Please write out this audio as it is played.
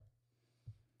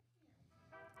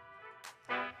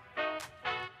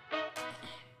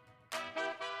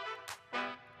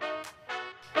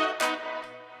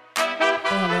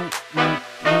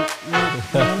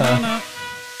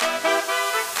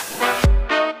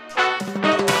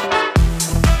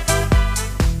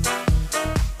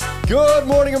Good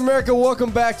morning, America.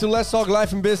 Welcome back to Let's Talk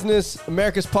Life and Business,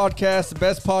 America's podcast, the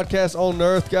best podcast on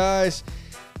earth, guys.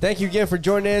 Thank you again for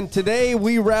joining in. Today,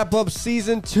 we wrap up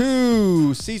season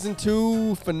two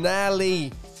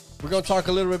finale. We're going to talk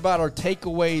a little bit about our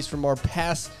takeaways from our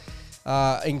past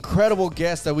incredible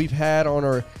guests that we've had on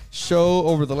our show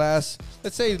over the last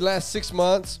 6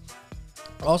 months.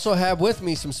 Also have with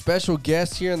me some special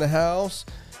guests here in the house.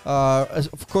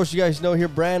 Of course, you guys know here,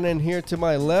 Brandon here to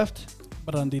my left.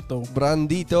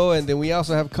 Brandito, and then we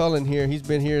also have Cullen here. He's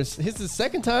been here. This is the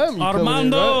second time.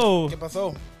 Armando. ¿Qué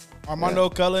pasó? Armando,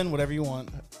 Cullen, whatever you want.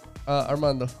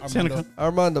 Armando.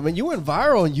 Armando. Man, you went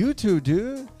viral on YouTube,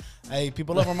 dude. Hey,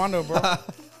 people love Armando, bro.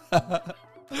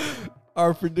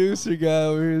 Our producer guy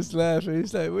over here is laughing.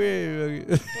 He's like, wait.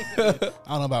 I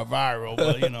don't know about viral,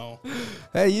 but you know.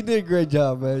 Hey, you did a great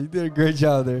job, man. You did a great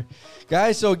job there.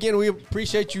 Guys, so again, we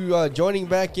appreciate you joining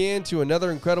back in to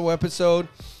another incredible episode.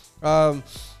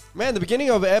 Man, the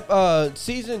beginning of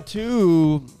season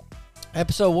 2,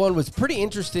 episode 1 was pretty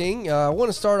interesting. I want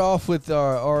to start off with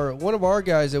one of our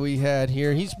guys that we had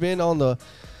here. He's been on the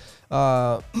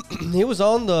he was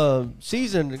on the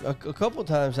season a couple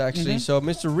times actually. So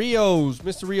Mr.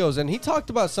 Rios, and he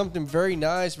talked about something very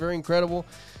nice, very incredible.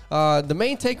 The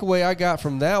main takeaway I got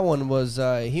from that one was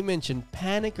he mentioned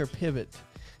panic or pivot.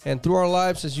 And through our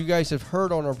lives, as you guys have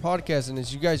heard on our podcast, and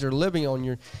as you guys are living on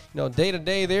your, day to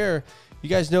day there, you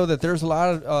guys know that there's a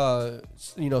lot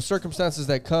of, circumstances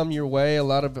that come your way, a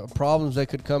lot of problems that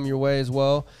could come your way as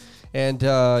well. And,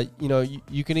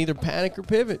 you can either panic or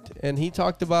pivot. And he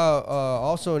talked about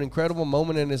also an incredible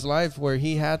moment in his life where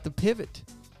he had to pivot.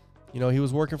 He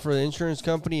was working for the insurance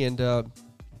company, and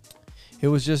it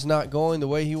was just not going the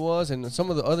way he was. And some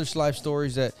of the other life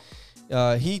stories that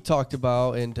he talked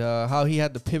about, and how he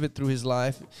had to pivot through his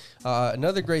life.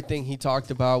 Another great thing he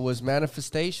talked about was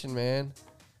manifestation, man.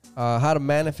 How to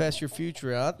manifest your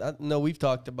future. I know we've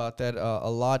talked about that a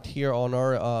lot here on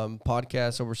our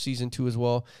podcast over season 2 as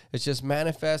well. It's just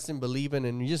manifesting, believing,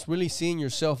 and just really seeing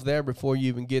yourself there before you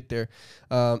even get there.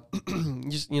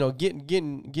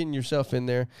 Getting yourself in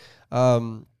there.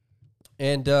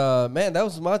 And man, that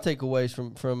was my takeaways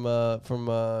from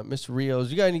Mr. Rios.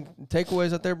 You got any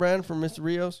takeaways out there, Brandon, from Mr.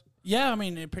 Rios? Yeah, I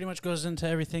mean, it pretty much goes into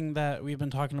everything that we've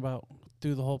been talking about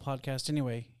through the whole podcast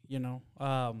anyway,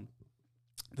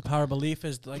 the power of belief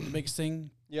is like the biggest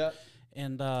thing. Yeah.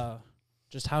 And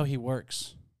just how he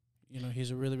works.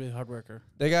 He's a really, really hard worker.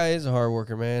 That guy is a hard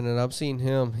worker, man, and I've seen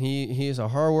him. He is a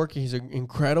hard worker. He's an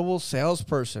incredible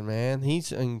salesperson, man.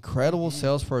 He's an incredible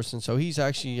salesperson. So he's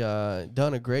actually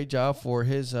done a great job for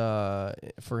his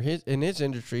in his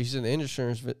industry. He's in the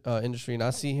insurance industry, and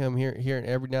I see him here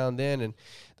every now and then. And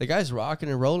the guy's rocking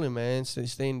and rolling, man. So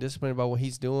he's staying disciplined about what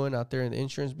he's doing out there in the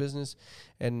insurance business.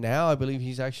 And now I believe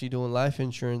he's actually doing life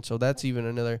insurance. So that's even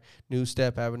another new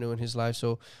step avenue in his life.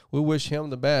 So we wish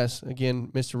him the best. Again,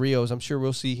 Mr. Rios, I'm sure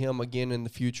we'll see him again in the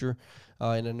future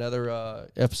in another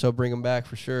episode. Bring him back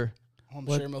for sure. I'm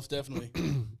sure, most definitely.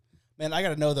 Man, I got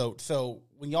to know, though. So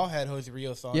when y'all had Jose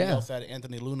Rios on, you also had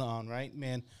Anthony Luna on, right?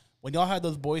 Man, when y'all had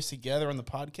those boys together on the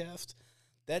podcast,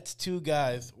 that's two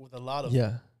guys with a lot of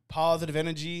positive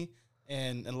energy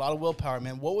and a lot of willpower,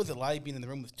 man. What was it like being in the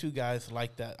room with two guys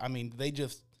like that? I mean, they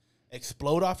just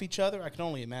explode off each other? I can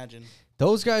only imagine.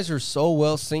 Those guys are so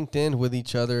well synced in with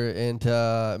each other, and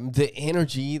the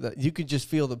energy, that you could just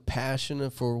feel the passion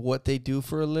for what they do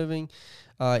for a living.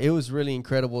 It was really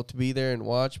incredible to be there and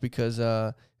watch because,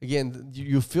 again,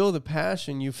 you feel the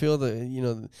passion, you feel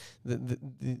the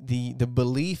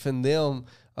belief in them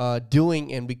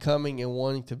doing and becoming and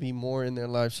wanting to be more in their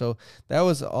life. So that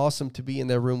was awesome to be in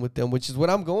that room with them, which is what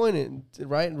I'm going in,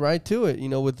 right to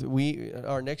it.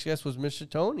 Our next guest was Mr.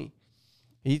 Tony.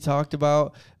 He talked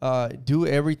about do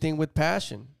everything with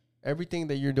passion. Everything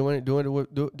that you're doing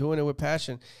it with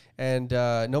passion, and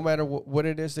no matter what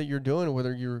it is that you're doing,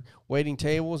 whether you're waiting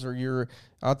tables or you're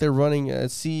out there running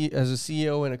as a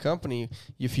CEO in a company,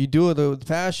 if you do it with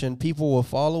passion, people will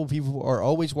follow. People are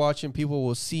always watching. People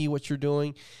will see what you're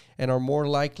doing, and are more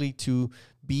likely to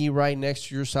be right next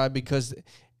to your side because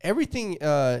everything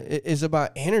is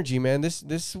about energy, man.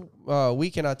 This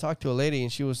weekend I talked to a lady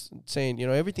and she was saying,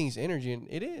 everything's energy, and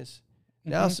it is.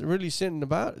 Now really sitting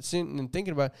and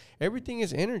thinking about everything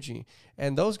is energy,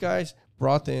 and those guys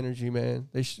brought the energy, man.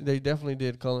 They definitely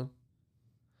did, Cullen.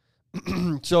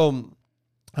 So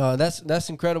that's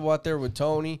incredible out there with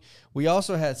Tony. We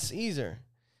also had Caesar,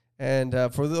 and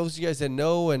for those of you guys that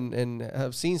know and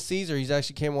have seen Caesar, he's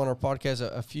actually came on our podcast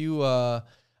a few.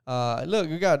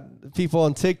 Look, we got people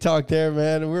on TikTok there,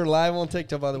 man. We're live on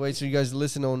TikTok, by the way, so you guys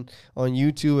listen on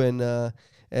YouTube and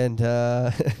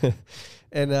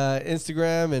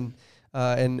Instagram, and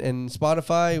and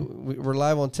Spotify. We're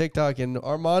live on TikTok, and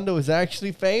Armando is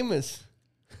actually famous.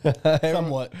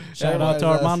 Somewhat. Shout out to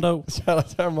Armando. Shout out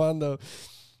to Armando.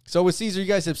 So with Caesar, you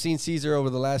guys have seen Caesar over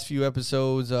the last few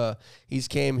episodes. He's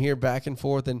came here back and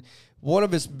forth, and one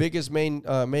of his biggest main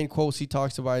quotes he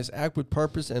talks about is "act with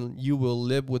purpose, and you will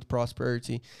live with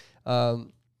prosperity."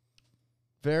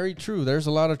 Very true. There's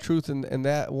a lot of truth in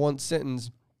that one sentence.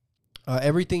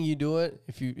 Everything you do it,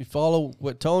 if you follow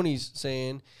what Tony's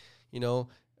saying,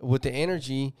 with the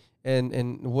energy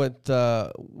and with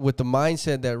the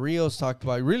mindset that Rio's talked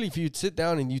about, really, if you sit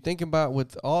down and you think about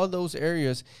with all those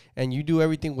areas and you do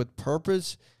everything with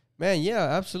purpose, man, yeah,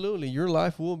 absolutely, your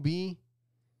life will be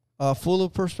full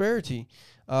of prosperity.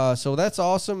 So that's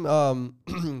awesome.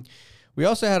 We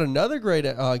also had another great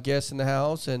guest in the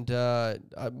house, and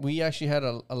we actually had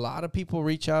a lot of people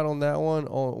reach out on that one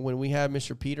when we had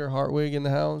Mr. Peter Hartwig in the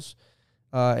house.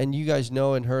 And you guys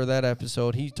know and heard that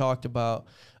episode. He talked about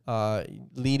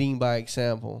leading by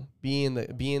example, being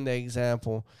the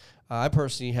example. I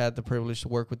personally had the privilege to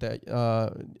work with that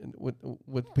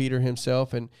with Peter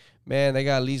himself, and man, that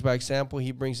guy leads by example.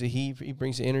 He brings the heat, he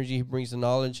brings the energy, he brings the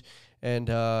knowledge, and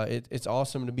it's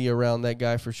awesome to be around that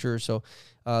guy for sure. So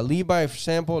lead by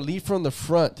example, lead from the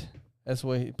front. That's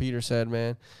what Peter said,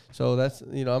 man. So that's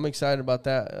I'm excited about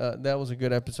that. That was a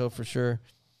good episode for sure.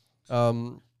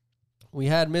 We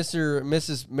had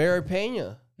Mrs. Mary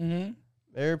Pena. Mm-hmm.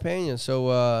 Mary Pena.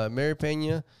 So Mary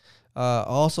Pena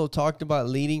also talked about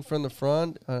leading from the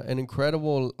front. An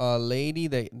incredible lady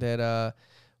that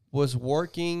was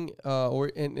working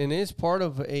and is part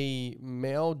of a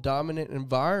male-dominant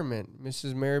environment,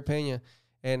 Mrs. Mary Pena,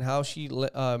 and how she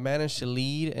managed to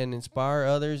lead and inspire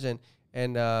others. And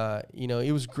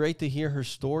it was great to hear her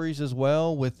stories as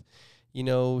well with,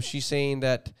 she's saying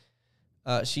that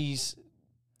she's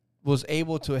was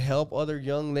able to help other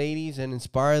young ladies and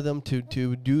inspire them to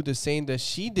do the same that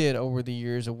she did over the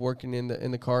years of working in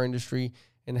the car industry,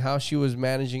 and how she was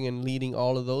managing and leading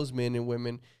all of those men and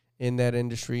women in that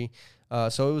industry.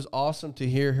 So it was awesome to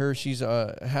hear her. She's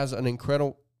has an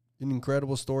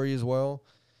incredible story as well.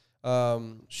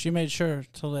 She made sure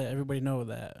to let everybody know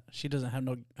that she doesn't have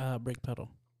no brake pedal.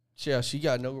 Yeah, she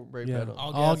got no brake pedal.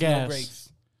 All gas, no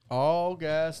brakes. All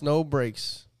gas, no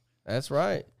brakes. That's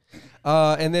right.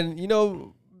 And then,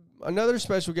 another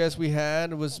special guest we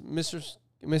had was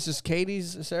Mrs. Katie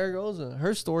Zaragoza.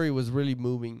 Her story was really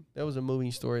moving. That was a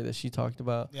moving story that she talked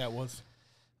about. Yeah, it was.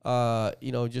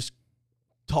 Just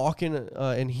talking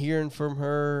and hearing from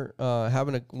her,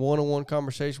 having a one-on-one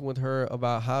conversation with her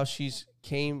about how she's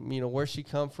came, where she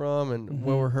come from and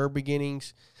what were her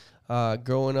beginnings,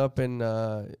 growing up in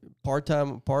part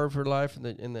of her life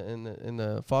in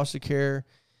the foster care,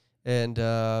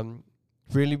 and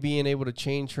really being able to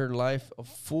change her life a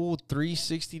full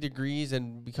 360 degrees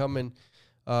and becoming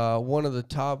one of the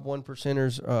top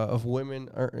 1%ers of women,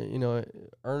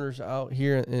 earners out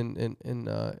here in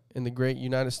the great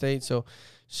United States. So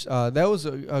that was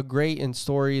a great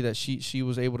story that she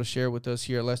was able to share with us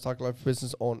here at Let's Talk Life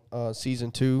Business on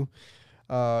season 2.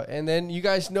 And then you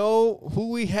guys know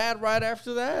who we had right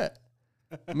after that.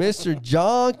 Mr.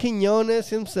 John Quinones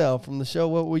himself from the show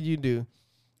What Would You Do?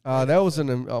 That was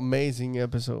an amazing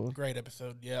episode. Great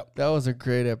episode, yep. That was a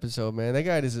great episode, man. That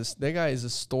guy is a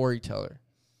storyteller.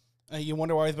 You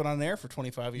wonder why he's been on there for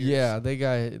 25 years. Yeah,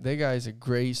 that guy is a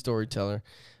great storyteller.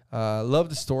 Love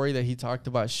the story that he talked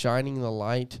about shining the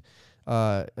light,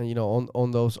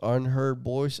 on those unheard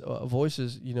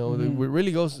voices. It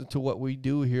really goes to what we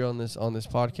do here on this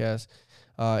podcast.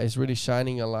 It's really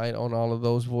shining a light on all of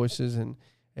those voices and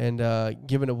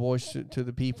giving a voice to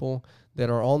the people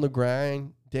that are on the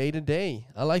grind day to day.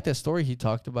 I like that story he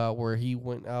talked about where he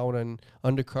went out and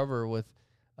undercover with,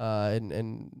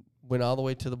 and went all the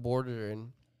way to the border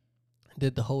and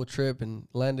did the whole trip and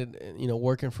landed,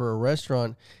 working for a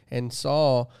restaurant and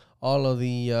saw all of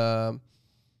the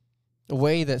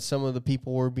way that some of the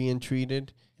people were being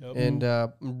treated. Yep. And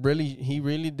he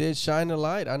really did shine a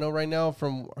light. I know right now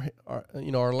from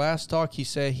our last talk, he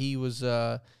said he was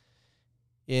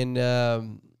in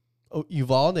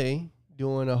Uvalde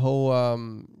doing a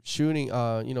whole shooting,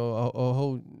 a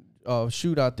whole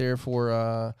shoot out there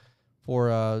for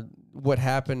what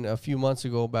happened a few months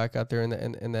ago back out there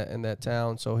in that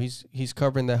town. So he's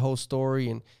covering that whole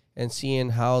story and seeing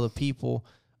how the people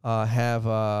have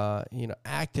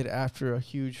acted after a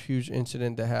huge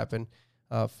incident that happened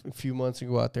a few months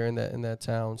ago out there in that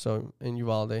town. So in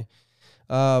Uvalde.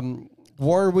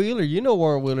 Warren Wheeler, you know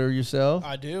Warren Wheeler yourself.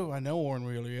 I do. I know Warren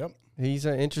Wheeler. Yep. He's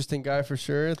an interesting guy for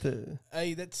sure.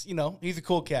 Hey, that's he's a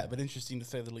cool cat, but interesting to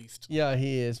say the least. Yeah,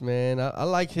 he is, man. I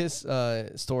like his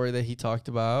story that he talked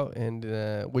about, and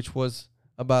which was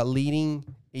about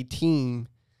leading a team.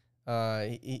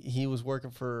 He was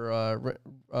working for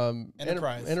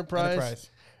Enterprise,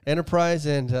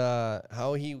 and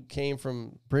how he came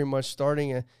from pretty much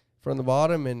starting from the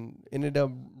bottom and ended up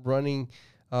running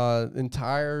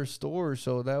entire stores.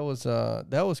 So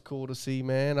that was cool to see,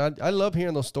 man. I love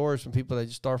hearing those stories from people that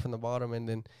just start from the bottom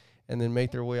and then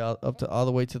make their way up to all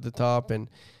the way to the top and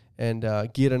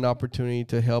get an opportunity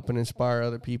to help and inspire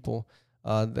other people.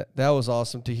 That was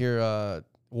awesome to hear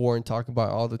Warren talk about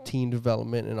all the team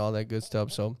development and all that good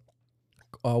stuff. So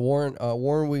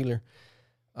Warren Wheeler.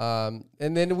 And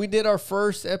then we did our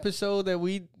first episode that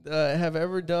we have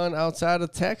ever done outside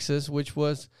of Texas, which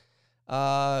was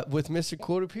with Mr.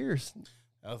 Cody Pierce.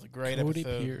 That was a great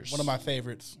episode. Pierce. One of my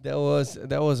favorites. That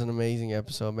was an amazing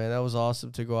episode, man. That was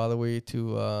awesome to go all the way to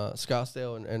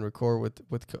Scottsdale and record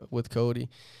with Cody.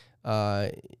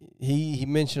 He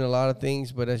mentioned a lot of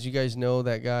things, but as you guys know,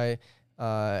 that guy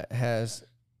has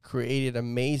created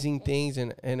amazing things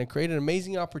and created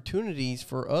amazing opportunities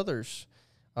for others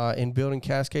in building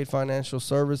Cascade Financial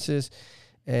Services,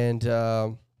 and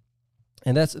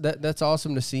that's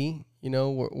awesome to see.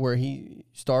 Where he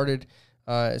started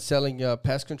selling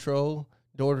pest control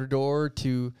door to door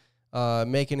to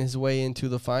making his way into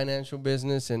the financial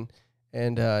business and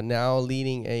now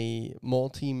leading a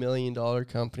multi-million-dollar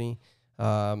company.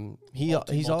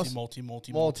 He's also multi.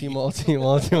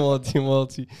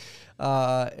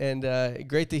 And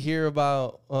great to hear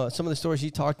about some of the stories he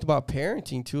talked about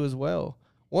parenting too as well.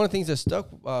 One of the things that stuck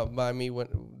by me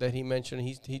that he mentioned,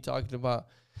 he talked about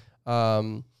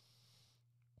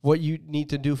what you need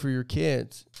to do for your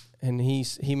kids, and he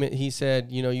said,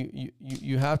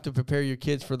 you have to prepare your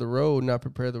kids for the road, not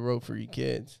prepare the road for your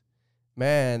kids.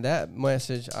 Man, that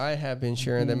message, I have been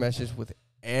sharing that message with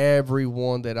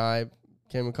everyone that I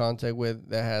came in contact with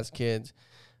that has kids,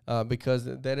 because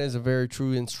that is a very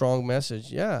true and strong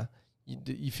message. Yeah,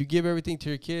 if you give everything to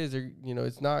your kids,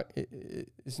 it's not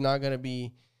going to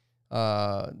be.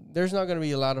 There's not going to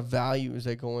be a lot of values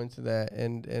that go into that,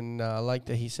 and I like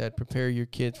that he said, prepare your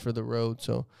kids for the road.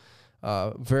 So,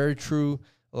 very true.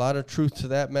 A lot of truth to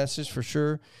that message for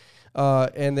sure.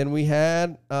 And then we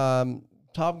had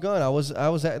Top Gun.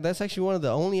 That's actually one of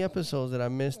the only episodes that I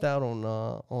missed out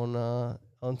on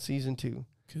season 2.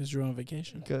 Because you're on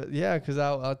vacation. Because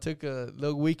I took a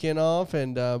little weekend off,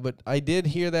 and but I did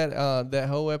hear that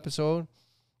whole episode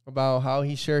about how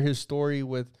he shared his story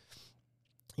with,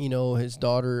 his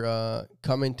daughter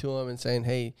coming to him and saying,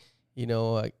 "Hey,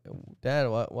 Dad,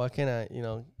 why can't I,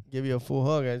 give you a full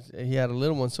hug?" He had a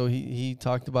little one, so he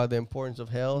talked about the importance of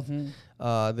health,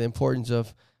 the importance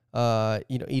of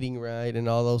eating right, and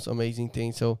all those amazing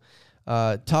things. So,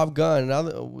 Top Gun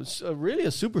was really a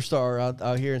superstar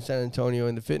out here in San Antonio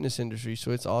in the fitness industry.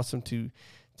 So it's awesome to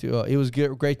it was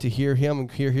great to hear him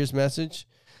and hear his message.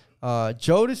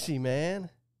 Jodeci,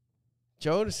 man.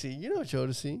 Jodeci, you know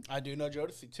Jodeci. I do know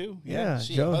Jodeci too. Yeah,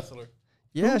 she's a hustler.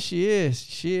 Yeah, she is.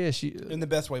 She in the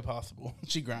best way possible.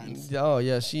 She grinds. Oh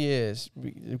yeah, she is.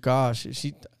 Gosh,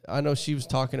 I know she was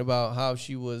talking about how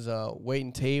she was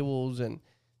waiting tables and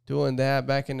doing that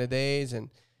back in the days, and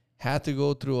had to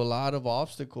go through a lot of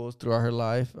obstacles throughout her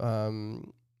life.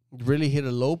 Really hit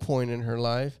a low point in her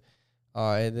life,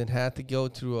 and then had to go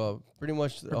to pretty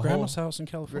much her grandma's house in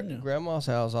California. Grandma's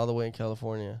house all the way in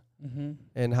California.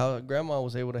 And how grandma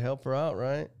was able to help her out,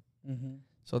 right?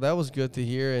 So that was good to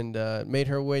hear, and made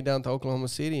her way down to Oklahoma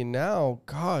City. And now,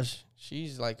 gosh,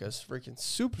 she's like a freaking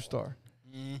superstar.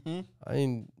 I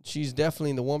mean, she's definitely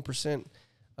in the 1%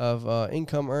 of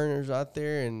income earners out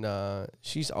there, and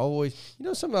she's always,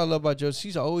 something I love about Jo,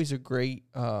 she's always a great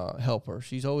helper.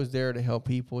 She's always there to help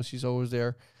people. She's always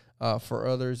there for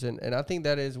others, and I think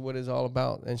that is what it's all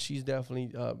about, and she's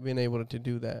definitely been able to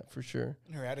do that for sure.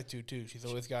 Her attitude too, she's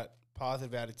always got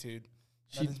positive attitude.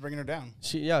 Nothing's bringing her down.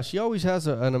 She always has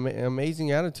an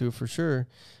amazing attitude for sure.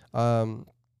 And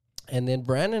then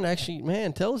Brandon, actually,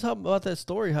 man, tell us about that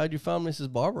story. How'd you find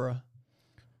Mrs. Barbara?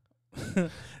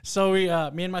 So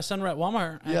me and my son were at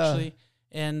Walmart actually,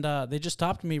 and they just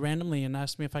stopped me randomly and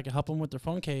asked me if I could help them with their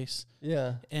phone case.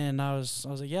 Yeah. And I was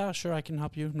like, yeah, sure, I can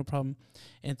help you, no problem.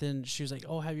 And then she was like,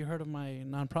 oh, have you heard of my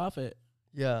nonprofit?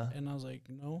 Yeah. And I was like,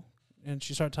 no. And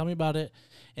she started telling me about it,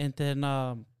 and then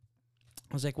I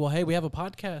was like, well, hey, we have a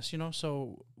podcast,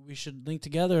 so we should link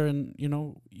together, and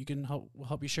you can help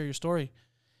you share your story.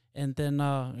 And then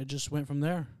it just went from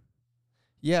there.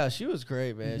 Yeah, she was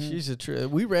great, man. She's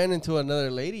we ran into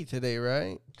another lady today,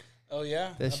 right? Oh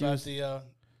yeah, that about the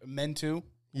men too.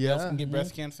 Yeah, can get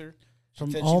breast cancer.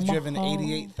 She said she's driven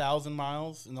 88,000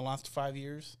 miles in the last 5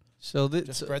 years. So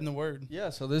just spreading the word.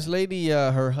 Yeah. So this lady,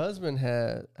 her husband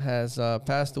has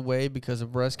passed away because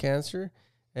of breast cancer,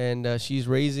 and she's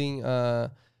raising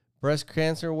breast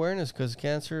cancer awareness because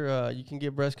cancer, you can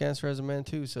get breast cancer as a man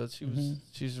too. So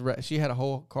she had a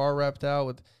whole car wrapped out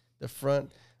with the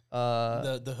front.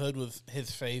 The hood was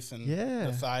his face, and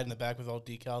the side and the back was all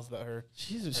decals about her.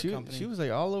 She was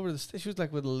like all over the state. She was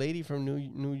like with a lady from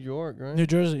New York, right? New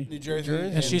Jersey,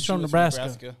 and she's from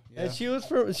Nebraska. Yeah. And she was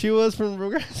from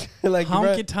Nebraska, like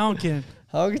honky tonkin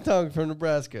from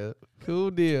Nebraska.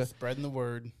 Cool deal. Spreading the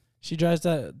word. She drives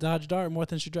that Dodge Dart more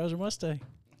than she drives her Mustang.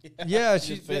 Yeah,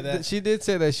 she did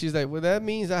say that. She's like, well, that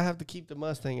means I have to keep the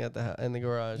Mustang in the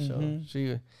garage.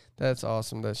 So that's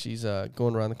awesome that she's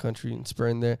going around the country and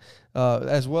spreading there,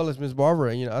 as well as Miss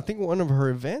Barbara. You know, I think one of her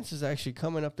events is actually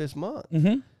coming up this month,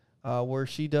 where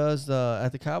she does at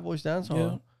the Cowboys Dance Hall.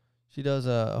 Yeah. She does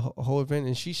a whole event,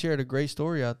 and she shared a great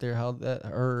story out there how that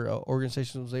her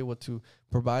organization was able to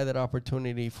provide that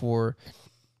opportunity for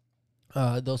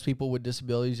those people with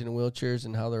disabilities and wheelchairs,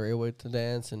 and how they're able to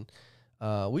dance. And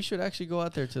we should actually go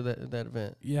out there to that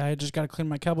event. Yeah, I just got to clean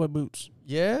my cowboy boots.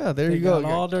 Yeah, there you go.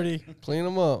 All dirty. Clean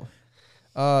them up.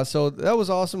 So that was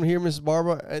awesome to hear, Mrs.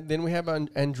 Barbara. And then we have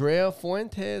Andrea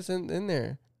Fuentes in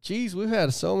there. Jeez, we've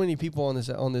had so many people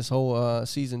on this whole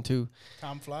season too.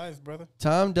 Time flies, brother.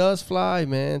 Time does fly,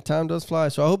 man. Time does fly.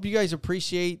 So I hope you guys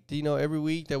appreciate, every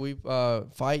week that we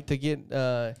fight to get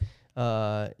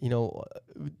only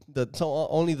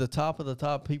the top of the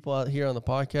top people out here on the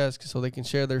podcast so they can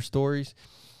share their stories.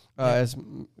 A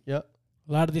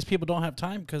lot of these people don't have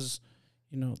time because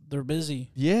they're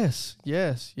busy. Yes.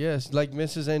 Like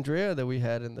Mrs. Andrea that we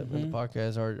had in the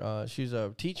podcast. She's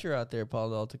a teacher out there at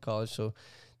Palo Alto College. So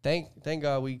thank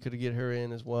God we could get her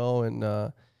in as well.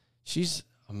 And she's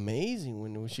amazing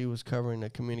when she was covering the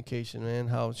communication, man.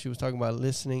 How she was talking about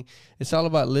listening. It's all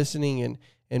about listening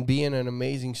and being an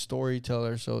amazing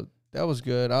storyteller. So that was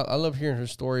good. I love hearing her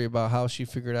story about how she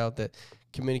figured out that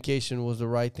communication was the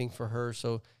right thing for her.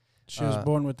 So she was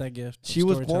born with that gift. She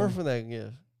was born for that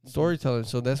gift, storytelling.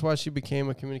 So that's why she became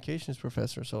a communications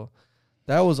professor. So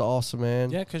that was awesome, man.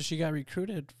 Yeah, because she got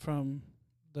recruited from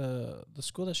the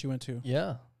school that she went to.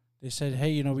 Yeah. They said,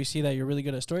 hey, we see that you're really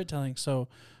good at storytelling. So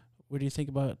what do you think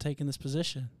about taking this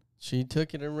position? She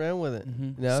took it and ran with it.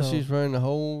 Now she's running the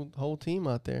whole team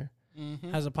out there.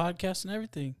 Has a podcast and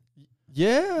everything.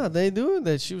 Yeah, they do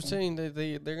that. She was saying that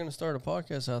they're going to start a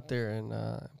podcast out there in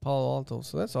Palo Alto.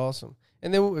 So that's awesome.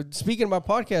 And then speaking about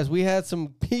podcasts, we had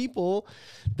some people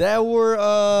that were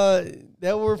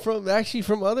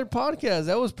from other podcasts.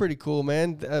 That was pretty cool,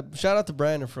 man. Shout out to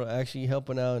Brandon for actually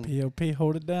helping out. And POP,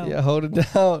 hold it down. Yeah, hold it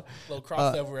down. Little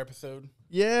crossover episode.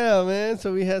 Yeah, man.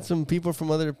 So we had some people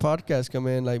from other podcasts come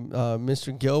in, like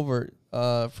Mr. Gilbert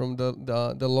from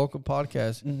the local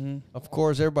podcast. Of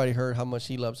course, everybody heard how much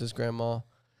he loves his grandma.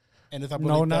 And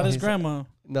no, not his grandma.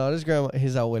 No, his grandma,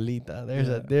 his abuelita. There's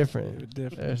a different.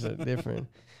 There's a different.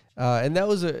 And that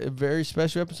was a very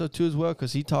special episode too, as well,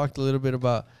 because he talked a little bit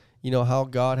about how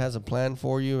God has a plan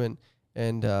for you,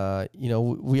 and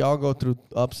we all go through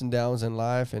ups and downs in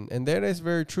life, and that is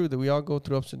very true that we all go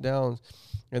through ups and downs,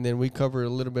 and then we cover a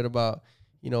little bit about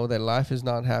that life is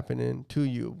not happening to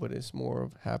you, but it's more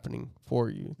of happening for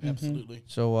you. Absolutely.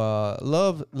 So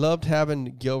loved having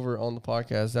Gilbert on the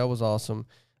podcast. That was awesome.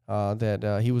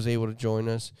 That he was able to join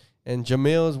us, and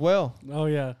Jamil as well. Oh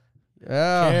yeah,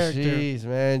 jeez,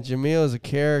 man, Jamil is a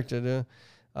character, dude.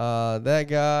 That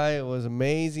guy was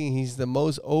amazing. He's the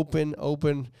most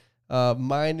open-minded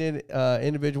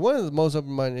individual. One of the most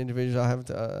open-minded individuals I have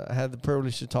had the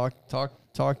privilege to talk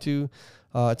to.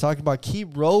 Talking about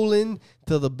keep rolling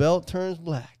till the belt turns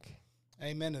black.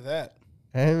 Amen to that.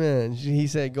 Amen. He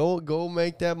said, "Go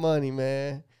make that money,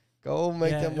 man. Go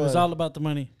make that money." It was all about the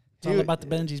money. It's all about the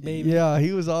Benjis, baby. Yeah,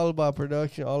 he was all about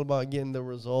production, all about getting the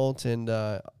results, and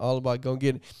all about go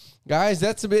get it. Guys,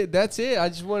 that's it. I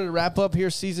just wanted to wrap up here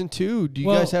season 2. Do you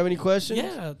guys have any questions?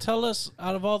 Yeah, tell us,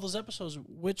 out of all those episodes,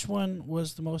 which one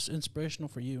was the most inspirational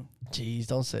for you? Jeez,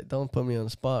 don't put me on the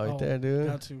spot right there, dude.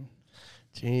 Got to.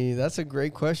 Gee, that's a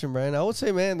great question, Brian. I would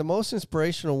say, man, the most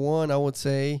inspirational one, I would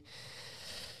say,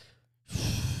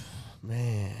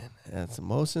 man, that's the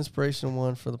most inspirational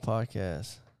one for the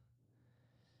podcast.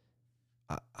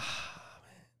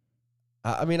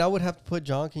 I mean, I would have to put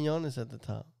John Quinones at the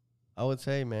top. I would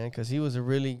say, man, because he was a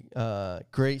really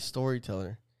great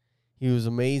storyteller. He was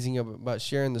amazing about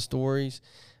sharing the stories,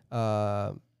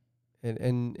 and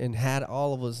had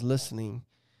all of us listening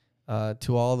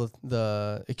to all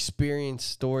the experience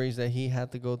stories that he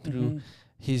had to go through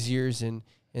his years in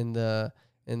the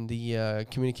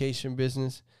communication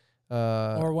business.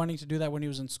 or wanting to do that when he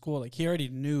was in school. Like, he already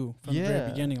knew from the very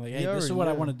beginning, like, hey, this is what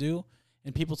I want to do.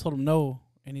 And people told him no.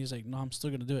 And he's like, no, I'm still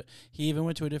going to do it. He even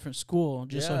went to a different school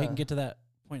just so he can get to that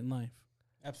point in life.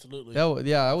 Absolutely.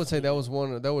 I would say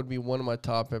that would be one of my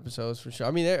top episodes for sure.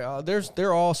 I mean,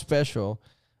 they're all special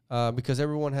because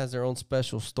everyone has their own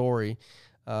special story.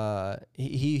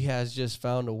 He has just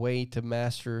found a way to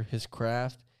master his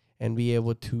craft and be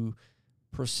able to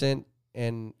present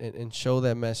and show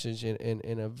that message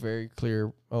in a very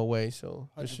clear way. So,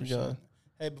 100%.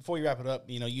 Hey, before you wrap it up,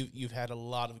 you've had a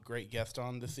lot of great guests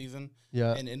on this season.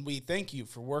 Yeah. And we thank you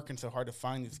for working so hard to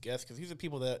find these guests because these are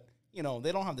people that, they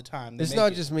don't have the time. It's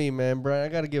not just me, man. Brandon,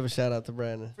 I got to give a shout out to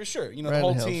Brandon. For sure. The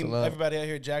whole team, everybody out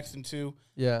here, Jackson too.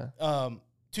 Yeah.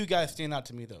 Two guys stand out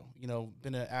to me, though.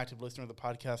 Been an active listener of the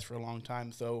podcast for a long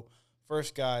time. So,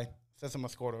 first guy, Cesar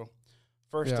Mascoro.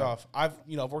 First off, I've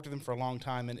worked with him for a long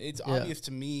time, and it's obvious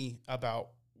to me about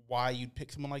why you'd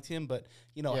pick someone like him. But,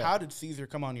 how did Cesar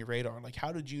come on your radar? Like,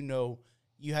 how did you know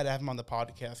you had to have him on the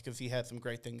podcast because he had some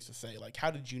great things to say? Like,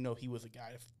 how did you know he was a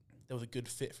guy that was a good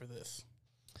fit for this?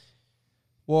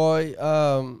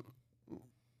 Well,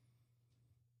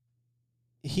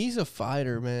 he's a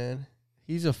fighter, man.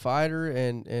 He's a fighter,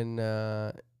 and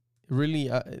really,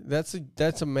 that's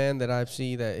a man that I've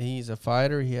seen that he's a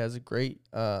fighter. He has a great,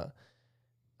 a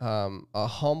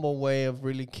humble way of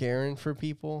really caring for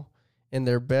people in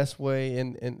their best way,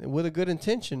 and with a good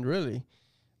intention, really,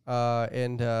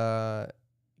 and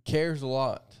cares a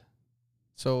lot.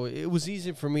 So it was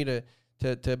easy for me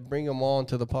to bring him on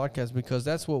to the podcast because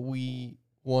that's what we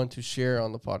want to share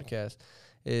on the podcast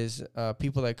is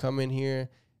people that come in here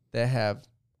that have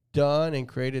done and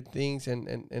created things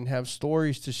and have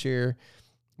stories to share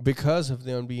because of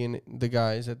them being the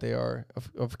guys that they are,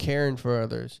 of caring for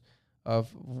others, of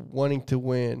wanting to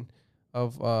win,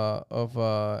 of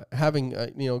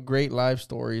having great life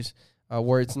stories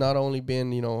where it's not only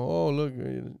been oh look,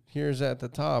 here's at the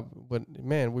top, but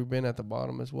man, we've been at the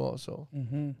bottom as well. So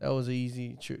that was an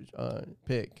easy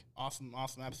pick. Awesome,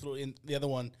 absolutely. And the other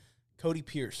one, Cody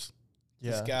Pierce.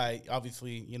 Yeah. This guy,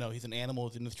 obviously, he's an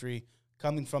animals industry.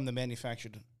 Coming from the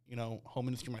manufactured, home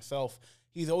industry myself,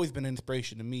 he's always been an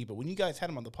inspiration to me. But when you guys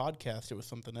had him on the podcast, it was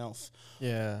something else.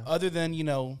 Yeah. Other than,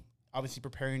 obviously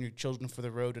preparing your children for the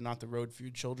road and not the road for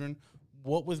your children,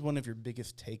 what was one of your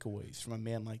biggest takeaways from a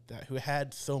man like that who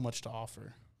had so much to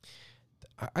offer?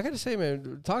 I got to say,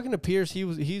 man, talking to Pierce,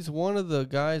 he's one of the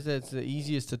guys that's the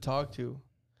easiest to talk to.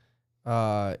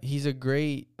 He's a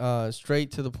great,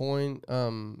 straight to the point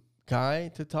guy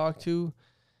to talk to.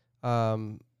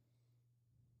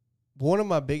 One of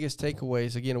my biggest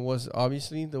takeaways, again, was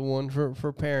obviously the one for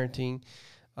parenting.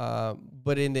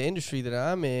 But in the industry that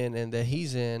I'm in and that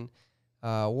he's in,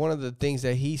 one of the things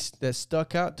that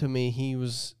stuck out to me,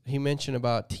 he mentioned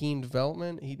about team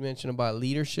development. He mentioned about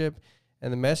leadership,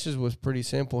 and the message was pretty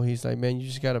simple. He's like, man, you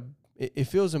just got to – it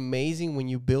feels amazing when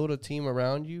you build a team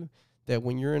around you that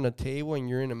when you're in a table and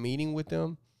you're in a meeting with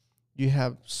them, you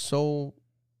have so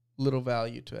little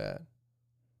value to add.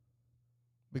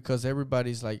 Because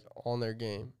everybody's like on their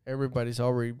game. Everybody's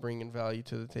already bringing value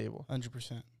to the table.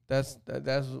 100%. That's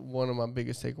one of my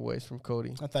biggest takeaways from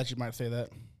Cody. I thought you might say that.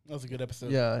 That was a good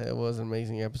episode. Yeah, it was an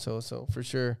amazing episode. So for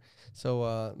sure.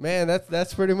 So man,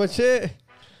 that's pretty much it.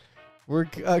 We're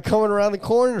coming around the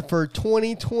corner for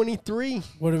 2023.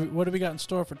 What do we got in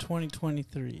store for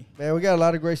 2023? Man, we got a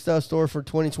lot of great stuff in store for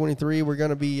 2023. We're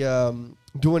going to be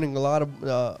doing a lot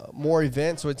of more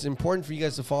events. So it's important for you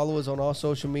guys to follow us on all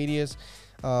social medias.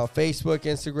 Facebook,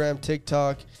 Instagram,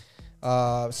 TikTok,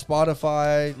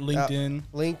 Spotify,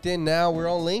 LinkedIn. Now we're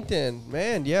on LinkedIn,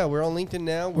 man. Yeah, we're on LinkedIn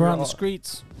now. We're on the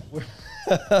streets. We're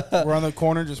on the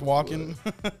corner just walking.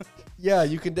 Yeah,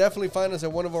 you can definitely find us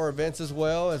at one of our events as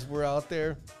well as we're out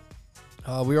there.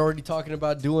 We're already talking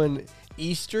about doing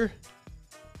Easter,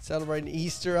 celebrating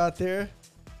Easter out there,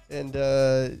 and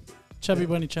Chubby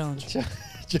Bunny Challenge.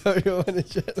 Chubby Bunny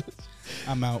Challenge.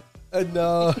 I'm out.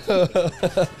 No.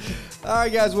 All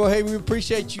right, guys. Well, hey, we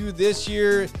appreciate you this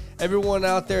year. Everyone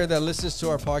out there that listens to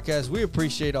our podcast, we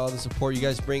appreciate all the support you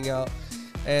guys bring out.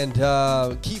 And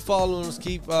keep following us,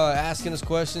 keep asking us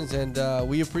questions, and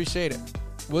we appreciate it.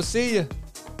 We'll see you.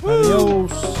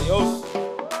 Adios. Adios.